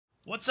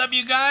What's up,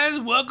 you guys?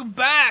 Welcome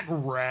back,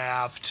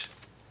 Raft.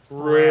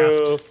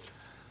 Raft.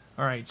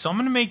 All right, so I'm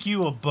gonna make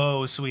you a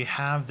bow, so we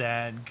have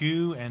that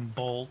goo and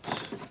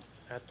bolt.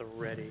 At the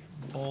ready.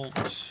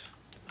 Bolt,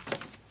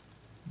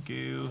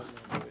 goo,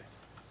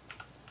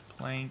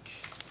 plank.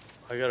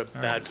 I got a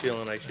bad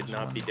feeling I should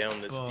not be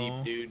down this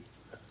bow. deep, dude.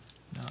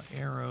 Now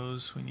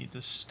arrows. We need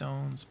the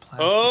stones. Plastic.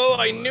 Oh,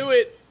 I knew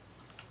it.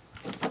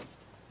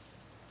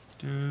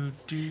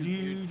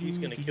 He's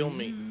gonna kill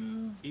me.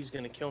 He's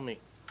gonna kill me.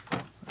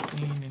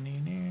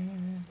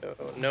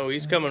 Oh, no,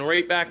 he's coming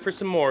right back for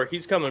some more.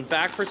 He's coming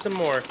back for some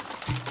more.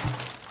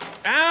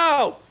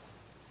 Ow!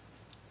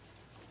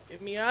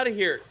 Get me out of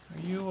here.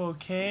 Are you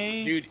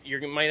okay? Dude,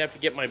 you might have to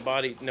get my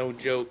body. No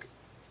joke.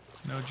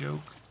 No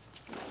joke.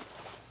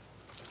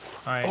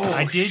 All right, Oh,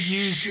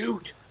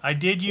 I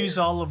did use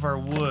all of our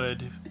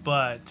wood,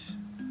 but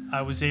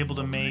I was able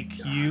to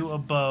make you a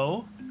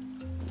bow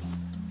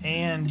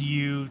and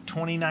you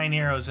 29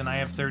 arrows, and I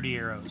have 30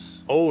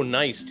 arrows. Oh,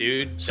 nice,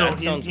 dude. So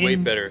that sounds way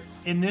better.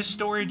 In this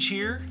storage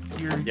here,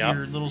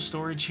 your little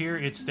storage here,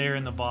 it's there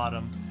in the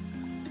bottom.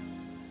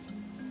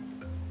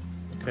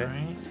 Okay. All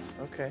right.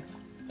 Okay.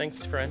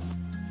 Thanks, friend.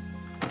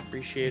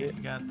 Appreciate it.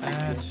 You got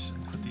that.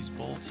 Put these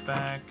bolts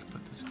back.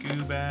 Put this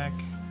goo back.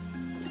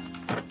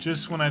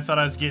 Just when I thought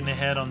I was getting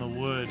ahead on the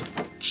wood.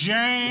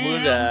 Jam!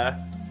 Wood.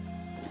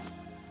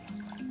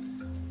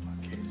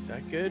 Okay, is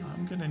that good?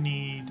 I'm gonna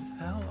need...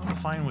 Well, I'm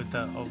fine with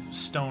the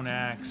stone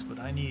axe, but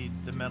I need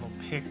the metal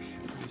pick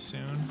pretty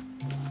soon.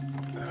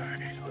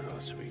 Alright, what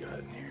else have we got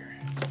in here?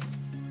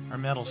 Our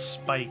metal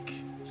spike.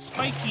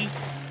 Spiky!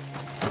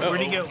 Uh-oh,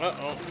 Where'd he go?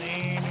 Uh-oh.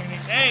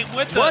 Hey,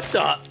 what the... What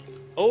the?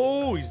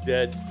 Oh, he's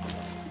dead.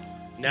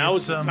 Now Get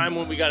is the time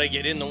when we gotta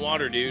get in the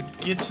water, dude.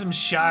 Get some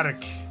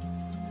shark.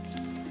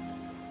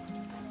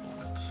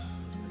 Put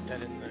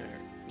that in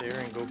there,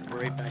 and go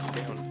right back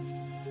down.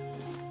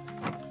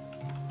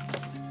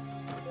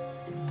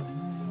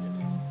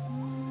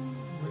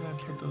 Where did I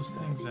put those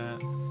things at?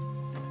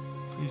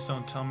 Please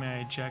don't tell me I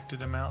ejected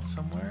them out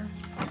somewhere.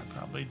 I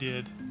probably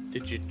did.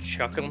 Did you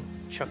chuck them?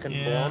 Chucking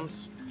Yeah.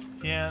 bombs?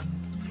 Yeah,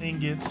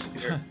 ingots.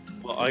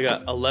 Well, I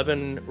got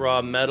 11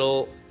 raw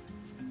metal,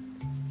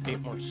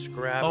 8 more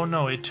scrap. Oh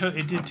no, it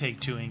did take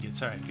 2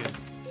 ingots. All right, good. I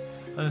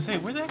was gonna say,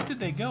 where the heck did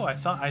they go? I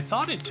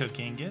thought it took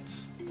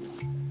ingots.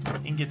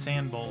 Ingots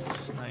and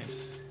bolts.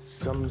 Nice.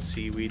 Some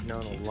seaweed,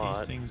 not Keep a lot.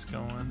 these things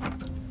going.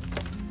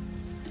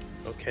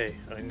 Okay,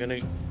 I'm gonna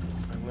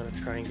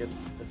try and get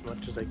as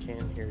much as I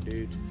can here,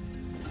 dude.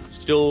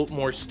 Still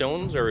more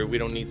stones, or we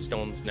don't need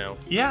stones now?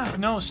 Yeah,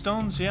 no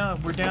stones. Yeah,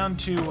 we're down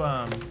to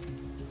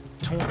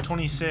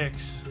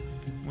 26.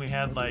 We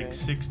had like Okay.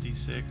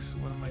 66.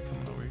 What am I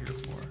coming over here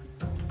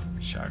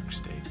for? Shark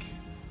steak.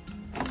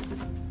 Put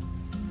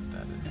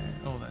that in there.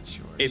 Oh, that's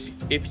yours.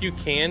 If you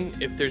can,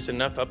 if there's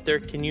enough up there,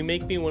 can you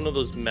make me one of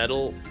those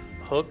metal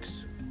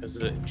hooks? Because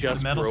it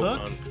just metal broke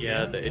hook? on.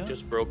 Yeah, It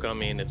just broke on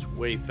me, and it's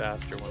way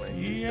faster when I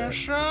use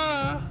Yes,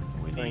 that. sir.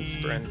 We Thanks,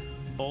 need friend.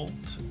 bolt,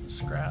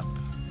 scrap,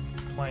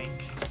 plank.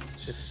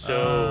 It's just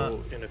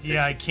so inefficient.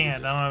 Yeah, I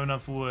can't. I don't have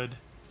enough wood.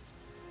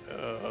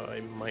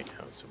 I might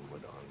have some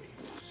wood on me.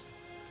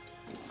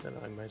 Then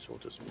I might as well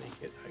just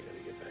make it. I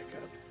gotta get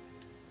back up.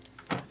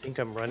 I think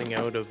I'm running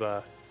out of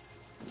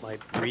my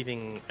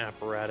breathing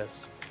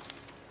apparatus.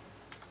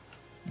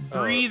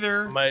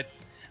 Breather. I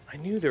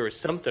knew there was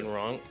something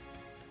wrong.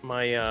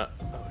 My oh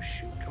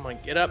shoot! Come on,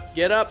 get up!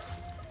 Get up!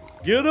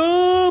 Get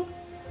up!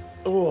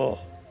 Oh,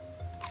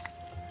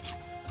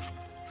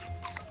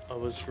 I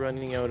was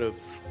running out of.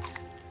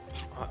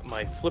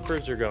 My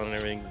flippers are gone and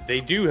everything. They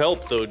do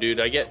help though, dude.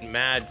 I get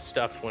mad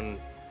stuff when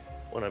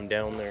I'm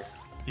down there.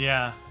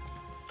 Yeah.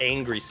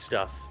 Angry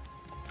stuff.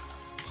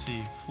 Let's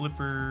see,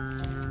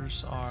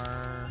 flippers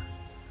are...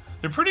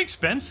 They're pretty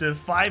expensive.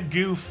 5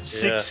 goo,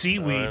 6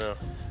 seaweed. I know.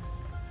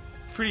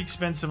 Pretty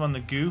expensive on the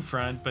goo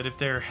front, but if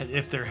they're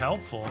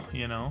helpful,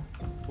 you know.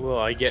 Well,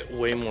 I get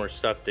way more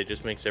stuff. That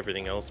just makes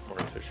everything else more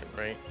efficient,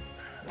 right?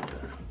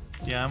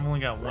 Yeah, I've only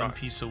got one Rocks.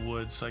 piece of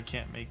wood, so I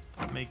can't make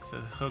the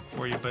hook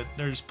for you, but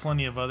there's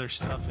plenty of other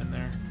stuff in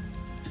there.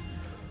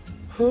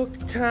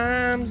 Hook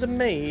times a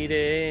matey.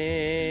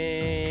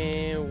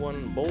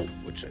 1 bolt,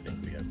 which I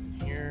think we have in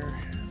here.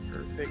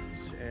 Perfect.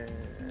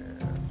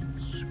 And some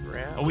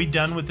scrap. Are we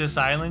done with this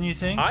island, you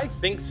think? I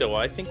think so.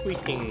 I think we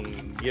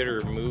can get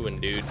her moving,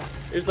 dude.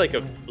 There's like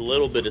a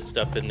little bit of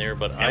stuff in there,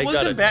 but I got a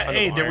wasn't bad. ton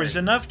Hey, of there iron. was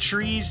enough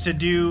trees to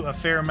do a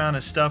fair amount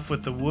of stuff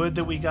with the wood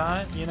that we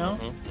got, you know?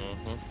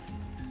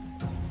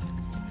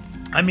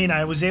 I mean,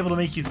 I was able to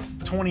make you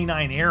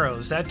 29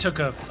 arrows. That took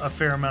a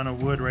fair amount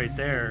of wood right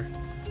there.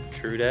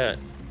 True that.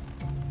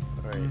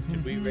 Alright,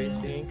 did we raise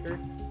the anchor?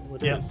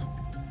 What is? Oh,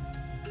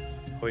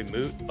 we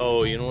moved?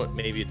 Oh, you know what?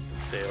 Maybe it's the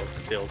sail. The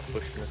sail's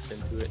pushing us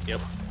into it.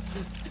 Yep.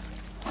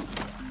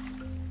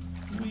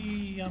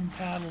 I'm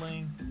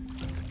paddling.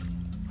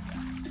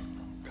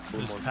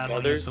 Just more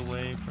paddling feathers. us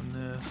away from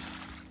this.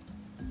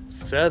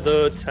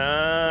 Feather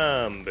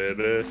time,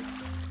 baby.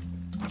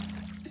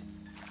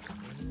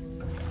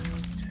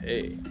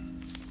 Hey.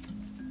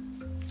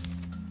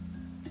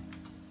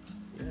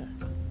 Yeah.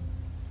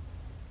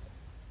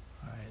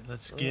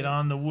 Let's get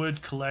on the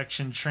wood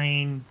collection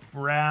train,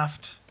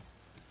 Raft.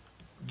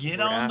 Get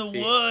on the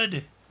Rafty.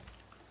 wood.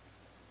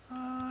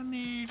 I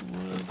need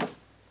wood.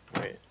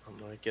 Wait, I'm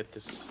gonna get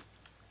this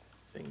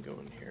thing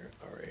going here.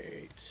 All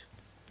right.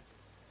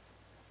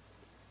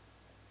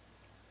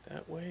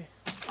 That way.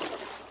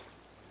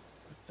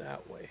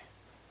 That way.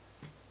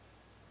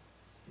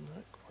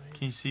 Not quite.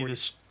 Can you see the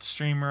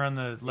streamer on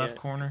the left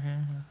corner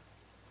here?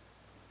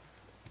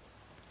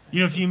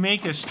 If you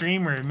make a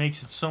streamer, it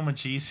makes it so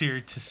much easier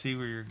to see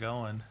where you're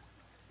going.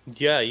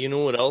 Yeah, you know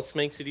what else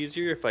makes it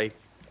easier? If I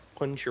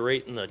punch you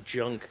right in the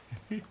junk.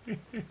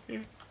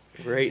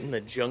 Right in the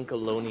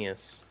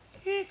junkalonius.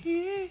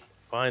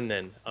 Fine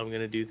then, I'm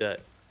gonna do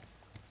that.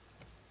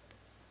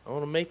 I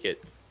wanna make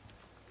it.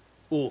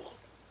 Ooh.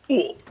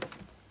 Ooh.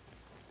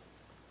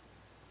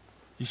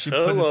 You should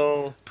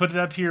Hello. put it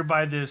up here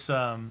by this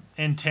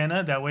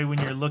antenna. That way when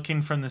you're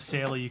looking from the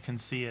sail, you can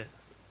see it.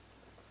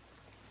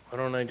 Why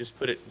don't I just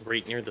put it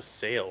right near the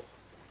sail?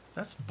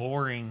 That's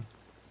boring.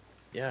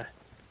 Yeah.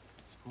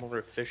 It's more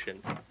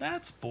efficient.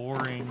 That's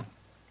boring.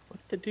 What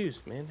the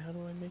deuce, man? How do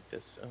I make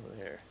this? Oh,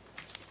 there.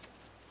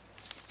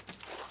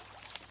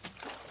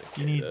 You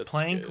Okay, need that's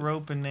plank, good.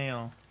 rope, and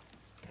nail.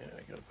 Yeah,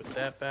 I gotta put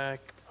that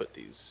back. Put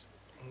these.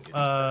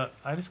 I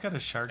just got a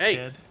shark Hey.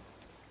 head.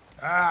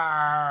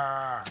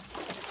 Ah!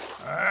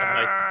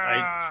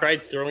 I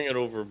tried throwing it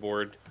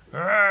overboard.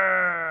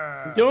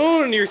 Ah!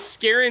 Don't! You're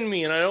scaring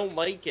me, and I don't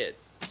like it.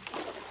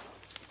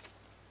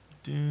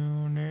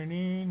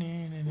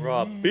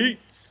 Raw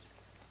beats.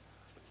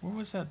 Where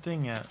was that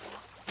thing at?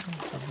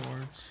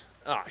 Boards.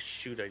 Ah,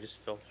 shoot! I just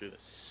fell through the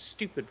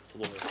stupid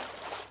floor.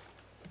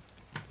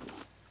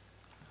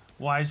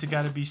 Why's it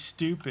got to be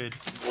stupid?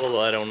 Well,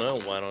 I don't know.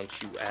 Why don't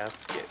you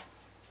ask it?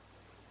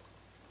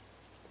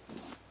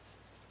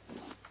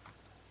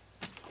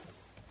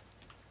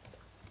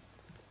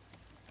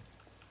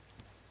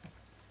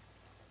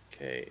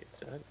 Okay,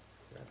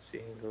 that's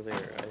the angle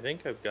there. I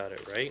think I've got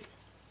it right.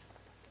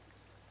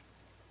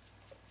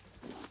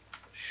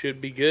 Should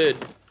be good.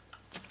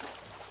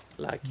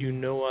 Like you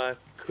know I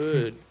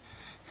could.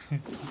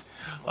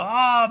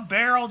 Ah,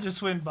 barrel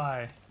just went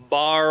by.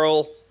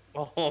 Barrel.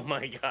 Oh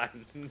my god.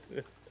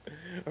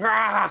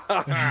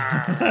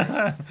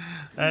 I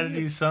had to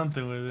do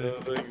something with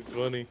it. That thing's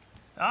funny.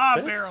 Ah,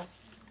 That's- barrel.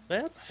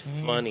 That's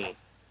funny.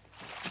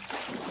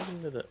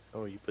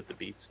 Oh, you put the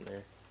beats in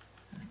there.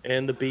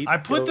 And the beat I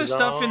put the goes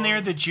stuff in on.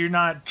 there that you're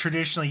not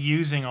traditionally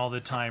using all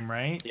the time,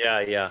 right?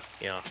 Yeah.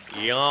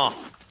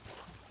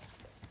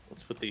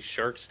 Let's put these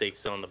shark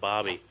steaks on the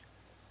bobby.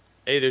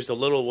 Hey, there's a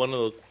little one of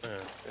those.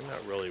 They're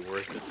not really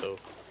worth it though.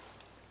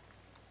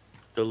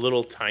 The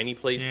little tiny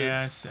places.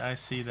 Yeah, I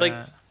see It's that.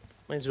 like-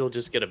 Might as well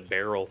just get a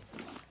barrel.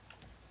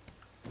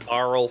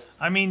 Barrel.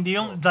 I mean, the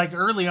only like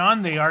early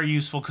on they are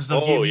useful because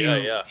they'll give you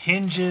yeah.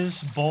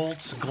 hinges,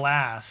 bolts,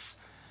 glass,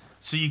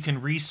 so you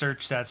can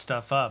research that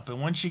stuff up. But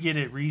once you get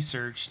it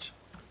researched,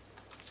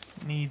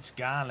 it needs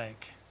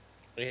garlic.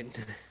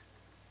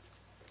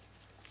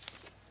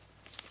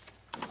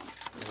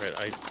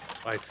 Right,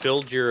 I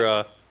filled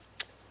your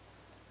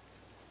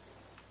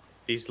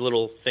these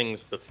little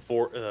things, the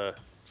forges.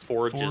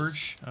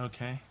 Forge.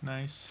 Okay,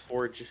 nice.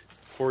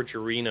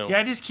 Forgerino. Yeah,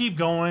 I just keep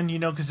going,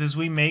 because as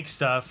we make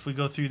stuff, we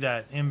go through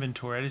that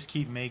inventory. I just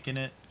keep making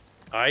it.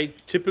 I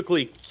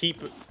typically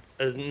keep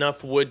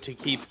enough wood to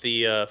keep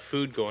the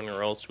food going,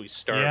 or else we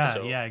starve. Yeah,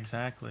 so yeah,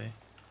 exactly.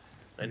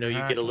 I know you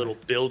get a little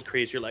build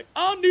craze. You're like,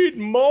 I need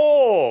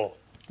more.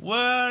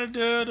 Where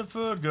did the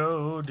food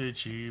go? Did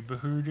she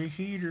burn the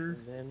heater?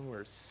 And then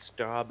we're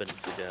starving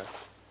to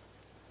death.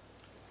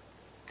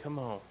 Come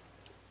on.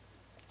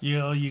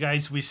 You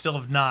guys, we still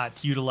have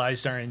not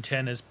utilized our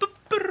antennas.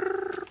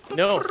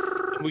 No,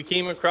 we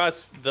came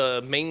across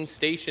the main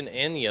station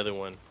and the other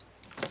one.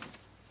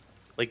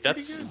 Like,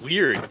 that's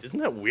weird. Isn't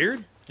that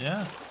weird?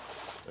 Yeah.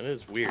 That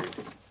is weird.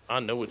 I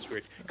know it's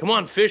weird. Come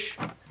on, fish.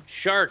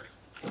 Shark.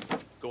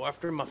 Go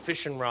after my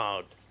fishing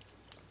rod.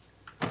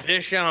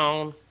 Fish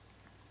on.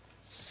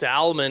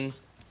 Salmon.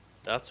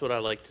 That's what I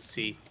like to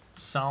see.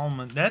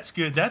 Salmon. That's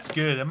good. That's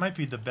good. That might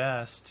be the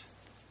best.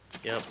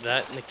 Yep,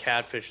 that and the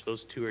catfish.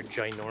 Those two are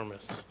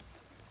ginormous.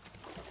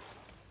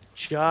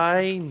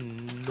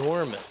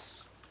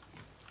 Ginormous.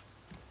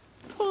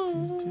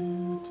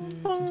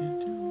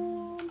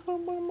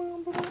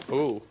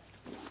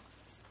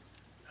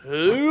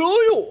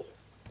 Oh.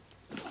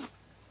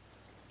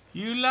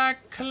 You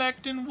like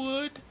collecting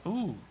wood?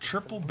 Ooh,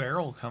 triple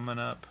barrel coming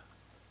up.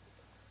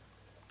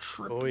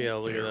 Triple Oh yeah,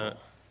 look barrel. at that.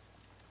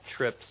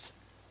 Trips.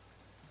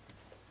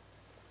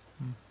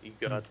 You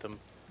got them.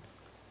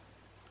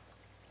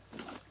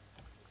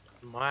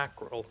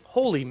 Mackerel.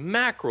 Holy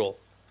mackerel.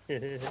 Do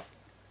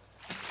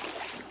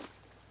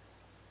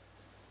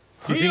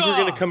you think we're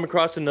gonna come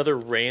across another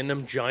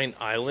random giant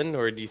island,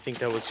 or do you think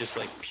that was just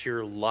like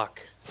pure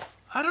luck?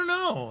 I don't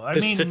know. I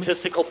The mean,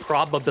 statistical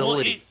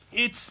probability.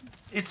 well,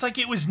 it's like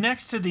it was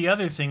next to the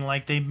other thing.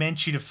 Like they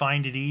meant you to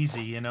find it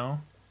easy, Yeah,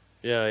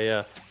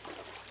 yeah.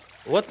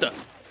 What the?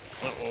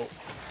 Uh-oh.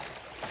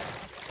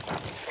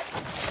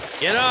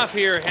 Get off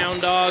here,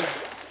 hound dog.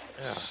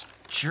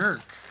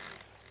 jerk.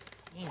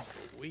 Jeez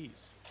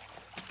Louise.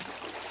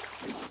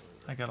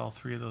 I got all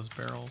 3 of those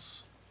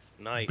barrels.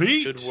 Nice.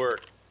 Beat. Good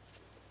work.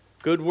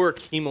 Good work,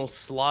 Hemo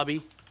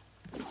Slobby.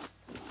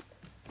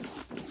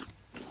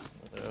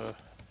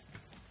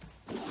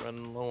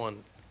 Running low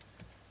on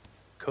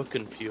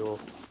cooking fuel.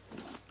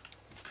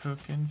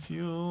 Cooking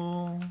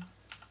fuel.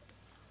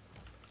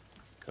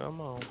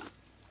 Come on.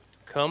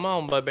 Come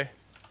on, baby.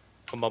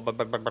 Come on, baby.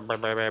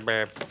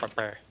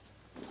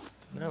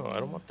 No, I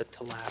don't want the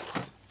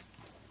tilats.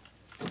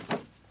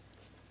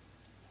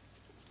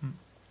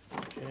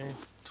 Okay.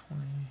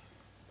 20.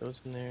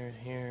 Those in there,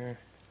 here.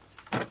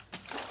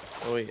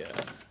 Oh, yeah.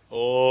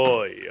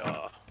 Oh,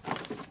 yeah.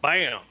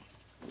 Bam.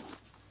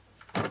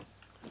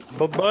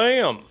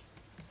 Ba-bam.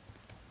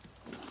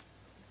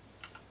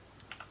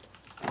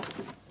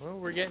 Well,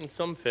 we're getting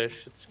some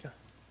fish.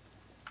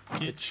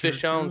 It's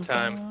fish on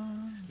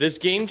time. This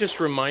game just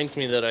reminds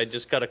me that I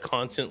just gotta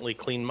constantly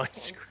clean my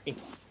screen.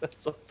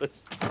 That's all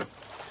this.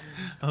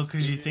 Oh,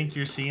 because you think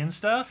you're seeing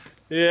stuff?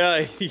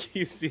 Yeah,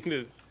 you seen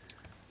it.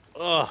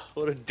 Oh,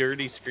 what a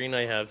dirty screen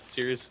I have.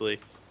 Seriously.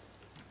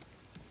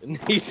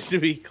 It needs to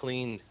be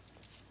cleaned.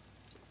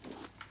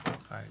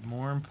 Alright,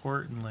 more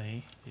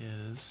importantly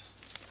is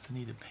I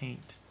need to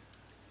paint.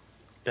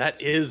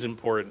 That is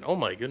important. Oh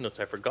my goodness,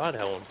 I forgot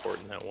how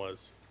important that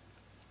was.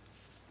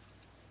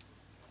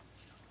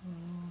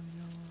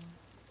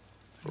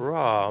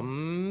 Raw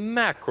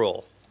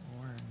mackerel.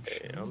 Orange.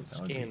 Okay, Ooh, I'm that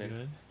would be scanning.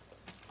 good.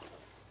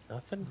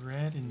 Nothing?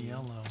 Red and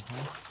yellow,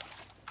 huh?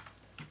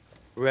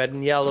 Red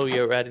and yellow,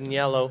 yeah, red and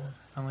yellow.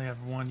 I only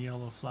have 1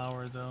 yellow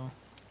flower, though.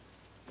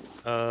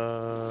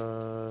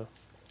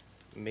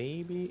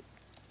 Maybe.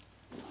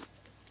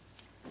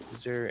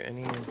 Is there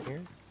any in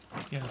here?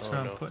 Yeah, that's Oh, where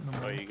I'm no. putting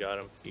them. Oh, all. you got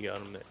him. You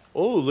got him there.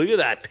 Oh, look at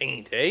that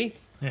paint, eh?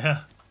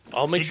 Yeah.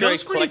 I'll make It sure I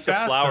goes pretty collect the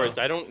fast, flowers.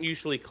 though. I don't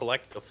usually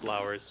collect the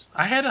flowers.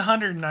 I had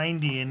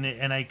 190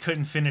 and I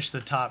couldn't finish the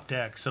top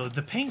deck, so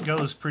the paint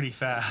goes pretty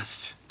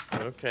fast.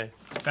 Okay.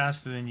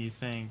 Faster than you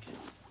think.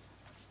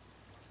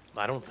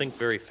 I don't think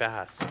very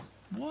fast.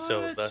 What?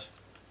 So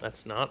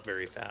that's not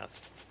very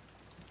fast.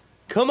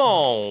 Come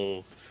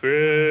on,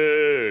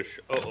 fish.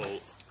 Uh-oh.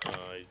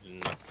 I'm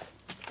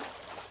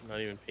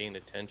not even paying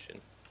attention.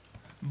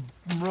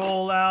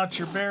 Roll out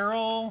your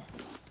barrel.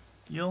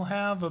 You'll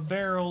have a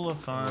barrel of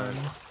fun.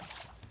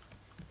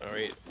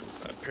 Alright,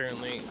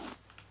 apparently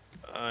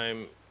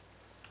I'm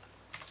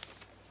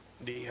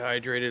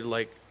dehydrated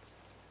like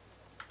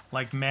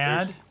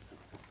mad?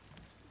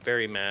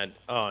 very mad.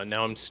 Oh,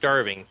 now I'm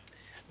starving.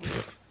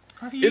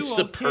 Are you It's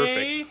the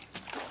okay?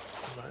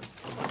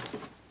 perfect. Come on.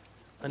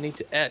 I need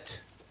to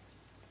eat.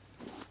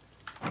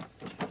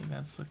 Okay,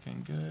 that's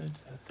looking good.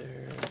 That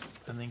there.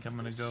 I think I'm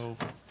gonna go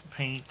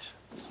paint.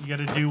 So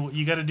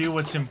you gotta do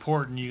what's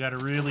important. You gotta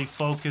really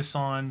focus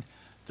on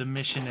the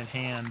mission at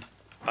hand.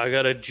 I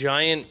got a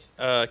giant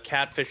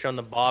catfish on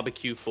the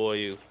barbecue for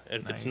you.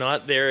 And if it's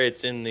not there,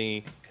 it's in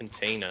the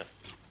container.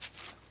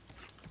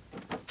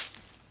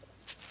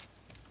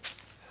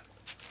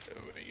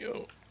 There we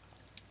go.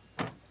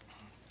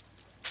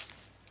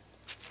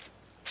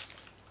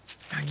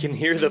 I can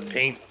hear the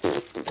paint.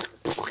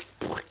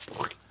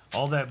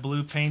 All that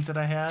blue paint that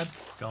I had,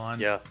 gone.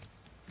 Yeah.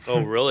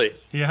 Oh, really?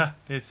 Yeah,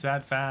 it's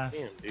that fast.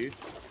 Damn, dude.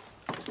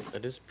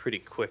 That is pretty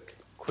quick.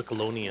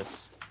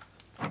 Quickalonious.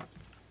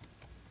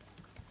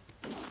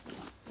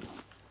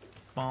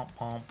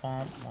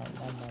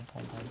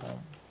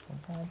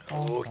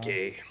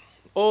 Okay.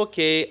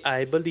 Okay,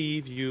 I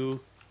believe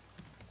you.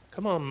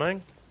 Come on,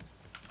 man.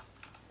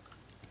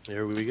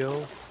 There we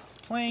go.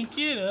 Plank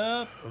it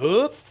up.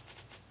 Up.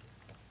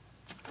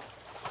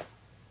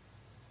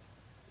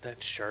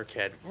 That shark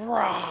head.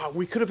 Rah!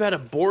 We could have had a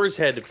boar's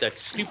head if that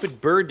stupid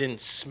bird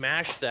didn't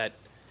smash that.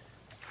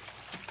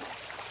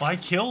 Well, I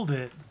killed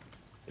it.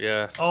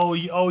 Yeah. Oh,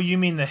 you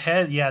mean the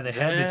head? Yeah, the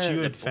head that you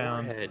had the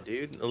found. boar head,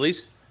 dude. At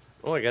least.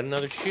 Oh, I got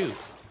another shoe.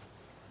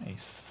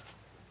 Nice.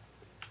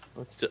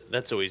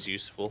 That's always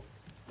useful.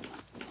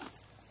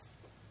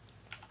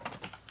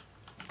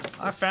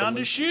 I found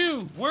a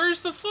shoe.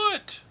 Where's the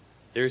foot?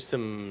 There's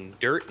some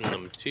dirt in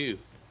them too.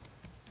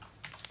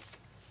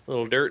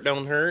 Little dirt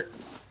don't hurt.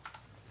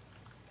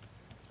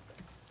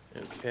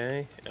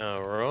 Okay.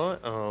 All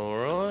right. All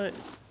right.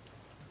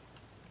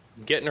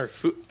 Getting our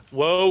food.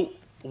 Whoa.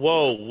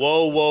 Whoa.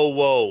 Whoa. Whoa.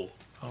 Whoa.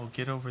 Oh,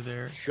 get over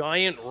there.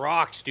 Giant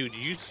rocks, dude. Do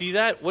you see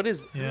that? What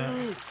is? Yeah.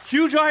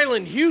 Huge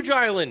island. Huge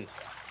island.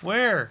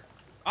 Where?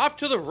 Off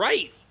to the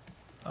right.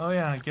 Oh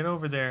yeah, get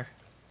over there.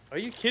 Are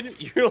you kidding?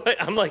 You're like,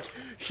 I'm like,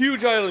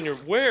 huge island. You're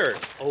where?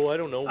 Oh, I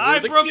don't know. Where I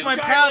the broke huge my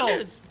island paddle.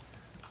 is.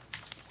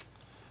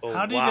 Oh,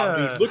 How did,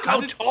 wow, dude. Look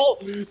how tall.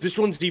 This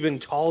one's even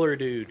taller,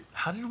 dude.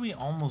 How did we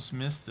almost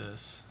miss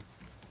this?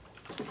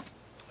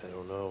 I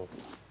don't know.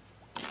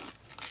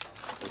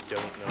 I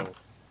don't know.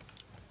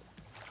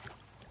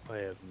 I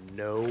have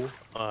no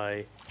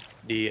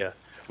idea.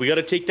 We got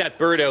to take that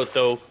bird out,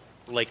 though.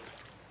 Like,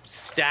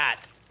 stat.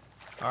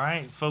 All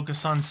right,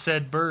 focus on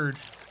said bird.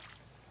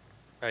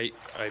 I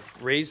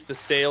raised the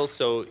sail,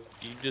 so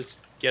you just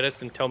get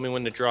us and tell me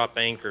when to drop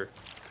anchor.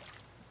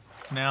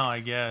 Now, I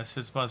guess.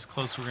 It's about as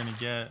close we're going to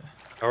get.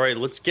 All right,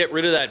 let's get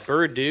rid of that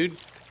bird, dude.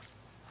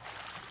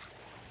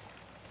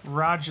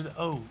 Roger.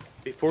 Oh.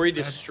 Before he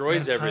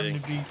destroys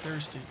everything. Time to be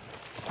thirsty.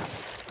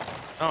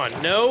 Oh,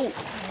 no.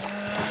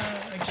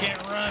 I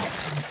can't run.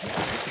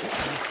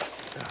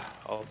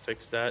 I'll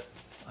fix that.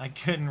 I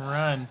couldn't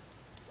run.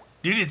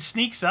 Dude, it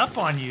sneaks up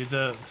on you,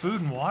 the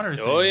food and water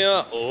thing. Oh,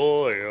 yeah.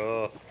 Oh,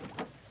 yeah.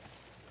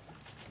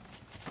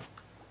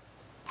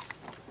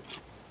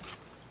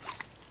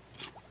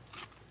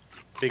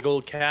 Big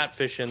old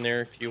catfish in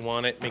there if you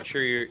want it. Make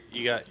sure you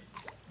got...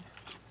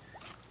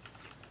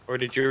 Or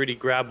did you already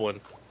grab one?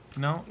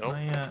 No, nope.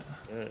 Not yet.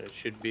 It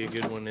should be a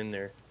good one in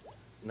there.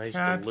 Nice,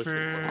 Catfish.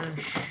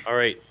 delicious one. All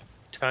right.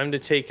 Time to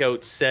take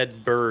out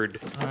said bird.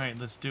 All right,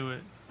 let's do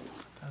it.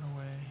 Put that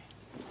away.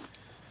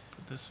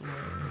 Put this away.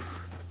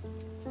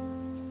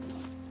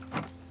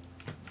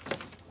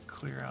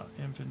 Clear out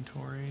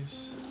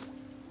inventories.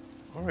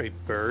 All right,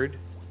 bird.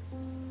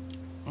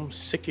 I'm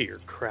sick of your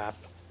crap.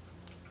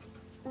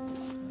 Put that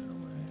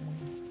away.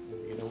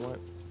 You know what?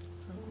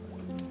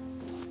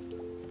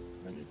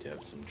 I need to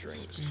have some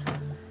drinks.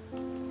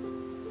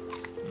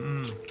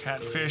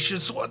 Catfish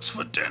is what's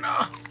for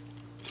dinner.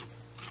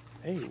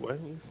 Hey, why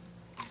don't you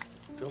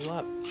fill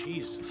up?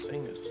 Jeez, this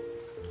thing is...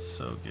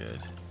 So good.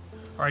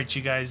 All right,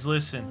 you guys,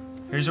 listen.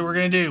 Here's what we're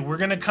going to do. We're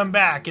going to come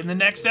back in the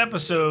next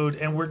episode,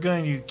 and we're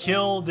going to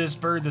kill this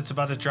bird that's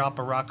about to drop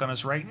a rock on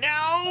us right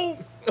now.